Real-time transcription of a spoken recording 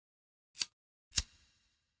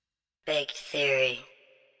Big theory.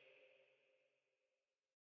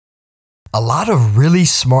 A lot of really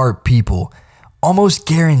smart people almost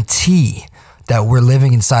guarantee that we're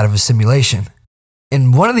living inside of a simulation.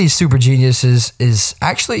 And one of these super geniuses is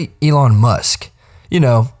actually Elon Musk. You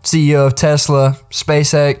know, CEO of Tesla,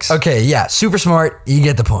 SpaceX. Okay, yeah, super smart, you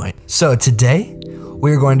get the point. So today,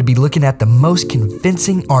 we're going to be looking at the most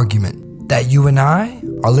convincing argument that you and I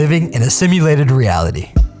are living in a simulated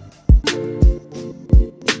reality.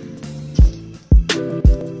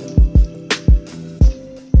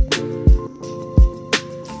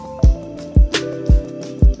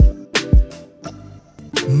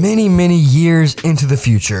 Many years into the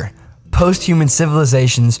future, post-human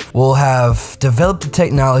civilizations will have developed the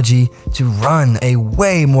technology to run a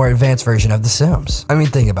way more advanced version of The Sims. I mean,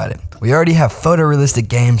 think about it. We already have photorealistic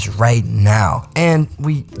games right now, and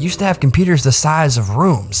we used to have computers the size of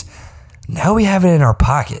rooms. Now we have it in our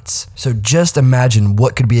pockets. So just imagine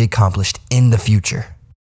what could be accomplished in the future.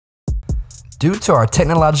 Due to our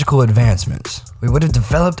technological advancements, we would have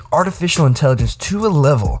developed artificial intelligence to a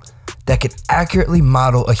level that could accurately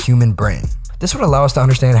model a human brain. This would allow us to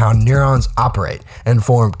understand how neurons operate and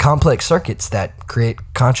form complex circuits that create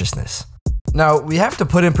consciousness. Now, we have to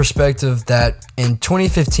put in perspective that in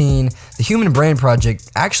 2015, the Human Brain Project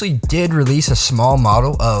actually did release a small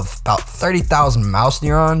model of about 30,000 mouse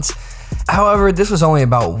neurons. However, this was only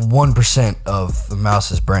about 1% of the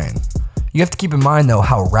mouse's brain. You have to keep in mind though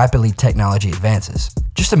how rapidly technology advances.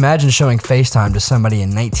 Just imagine showing FaceTime to somebody in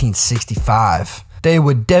 1965. They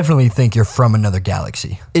would definitely think you're from another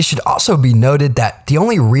galaxy. It should also be noted that the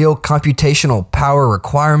only real computational power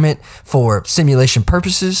requirement for simulation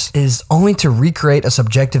purposes is only to recreate a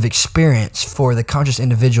subjective experience for the conscious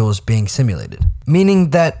individuals being simulated.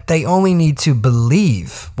 Meaning that they only need to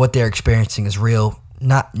believe what they're experiencing is real,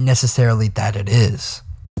 not necessarily that it is.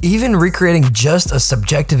 Even recreating just a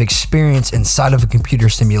subjective experience inside of a computer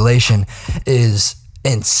simulation is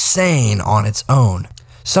insane on its own.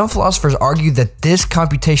 Some philosophers argue that this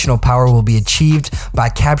computational power will be achieved by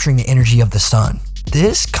capturing the energy of the sun.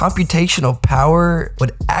 This computational power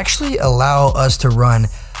would actually allow us to run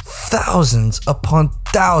thousands upon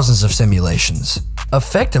thousands of simulations.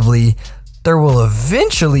 Effectively, there will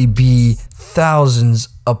eventually be thousands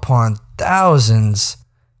upon thousands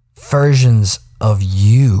versions of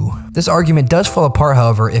you. This argument does fall apart,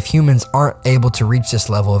 however, if humans aren't able to reach this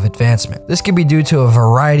level of advancement. This could be due to a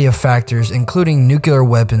variety of factors, including nuclear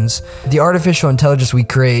weapons, the artificial intelligence we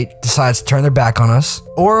create decides to turn their back on us,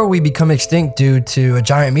 or we become extinct due to a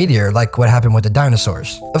giant meteor like what happened with the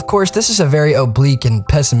dinosaurs. Of course, this is a very oblique and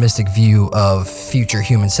pessimistic view of future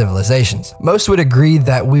human civilizations. Most would agree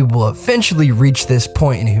that we will eventually reach this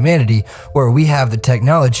point in humanity where we have the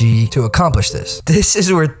technology to accomplish this. This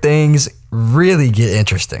is where things really get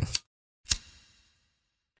interesting.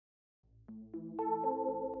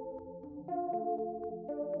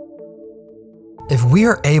 If we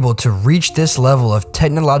are able to reach this level of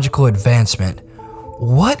technological advancement,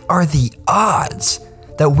 what are the odds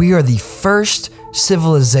that we are the first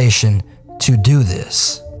civilization to do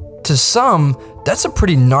this? To some, that's a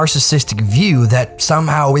pretty narcissistic view that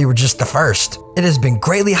somehow we were just the first. It has been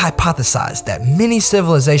greatly hypothesized that many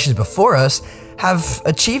civilizations before us have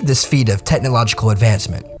achieved this feat of technological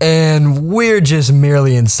advancement, and we're just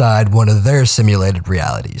merely inside one of their simulated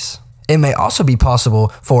realities. It may also be possible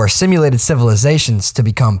for simulated civilizations to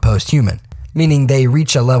become post-human, meaning they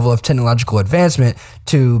reach a level of technological advancement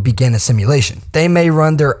to begin a simulation. They may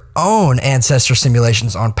run their own ancestor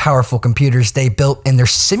simulations on powerful computers they built in their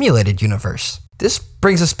simulated universe. This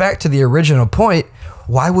brings us back to the original point.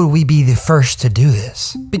 Why would we be the first to do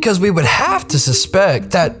this? Because we would have to suspect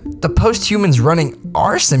that the post-humans running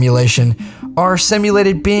our simulation are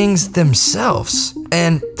simulated beings themselves,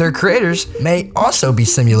 and their creators may also be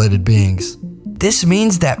simulated beings. This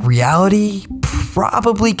means that reality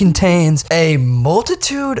probably contains a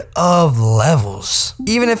multitude of levels.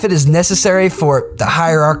 Even if it is necessary for the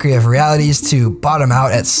hierarchy of realities to bottom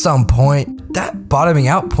out at some point, that bottoming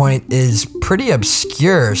out point is pretty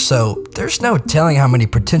obscure, so there's no telling how many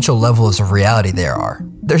potential levels of reality there are.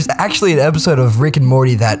 There's actually an episode of Rick and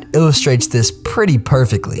Morty that illustrates this pretty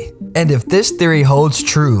perfectly. And if this theory holds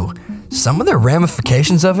true, some of the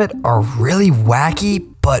ramifications of it are really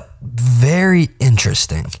wacky, but very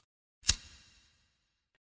interesting.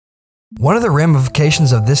 One of the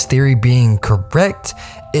ramifications of this theory being correct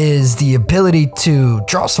is the ability to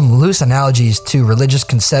draw some loose analogies to religious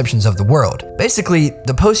conceptions of the world. Basically,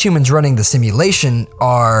 the post-humans running the simulation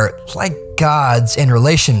are like gods in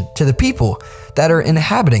relation to the people that are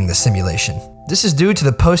inhabiting the simulation. This is due to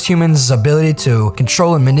the post-humans' ability to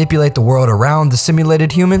control and manipulate the world around the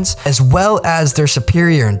simulated humans, as well as their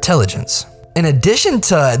superior intelligence. In addition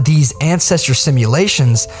to these ancestor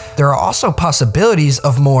simulations, there are also possibilities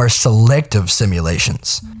of more selective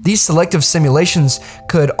simulations. These selective simulations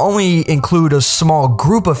could only include a small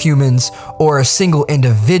group of humans or a single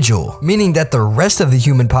individual, meaning that the rest of the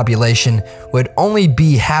human population would only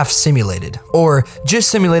be half simulated, or just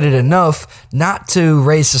simulated enough not to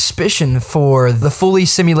raise suspicion for the fully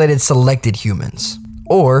simulated selected humans,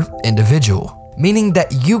 or individual. Meaning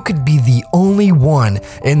that you could be the only one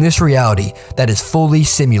in this reality that is fully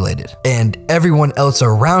simulated, and everyone else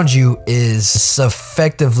around you is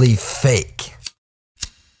effectively fake.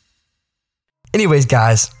 Anyways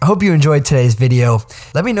guys, I hope you enjoyed today's video.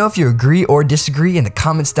 Let me know if you agree or disagree in the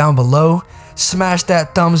comments down below. Smash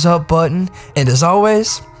that thumbs up button, and as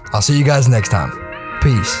always, I'll see you guys next time.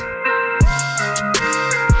 Peace.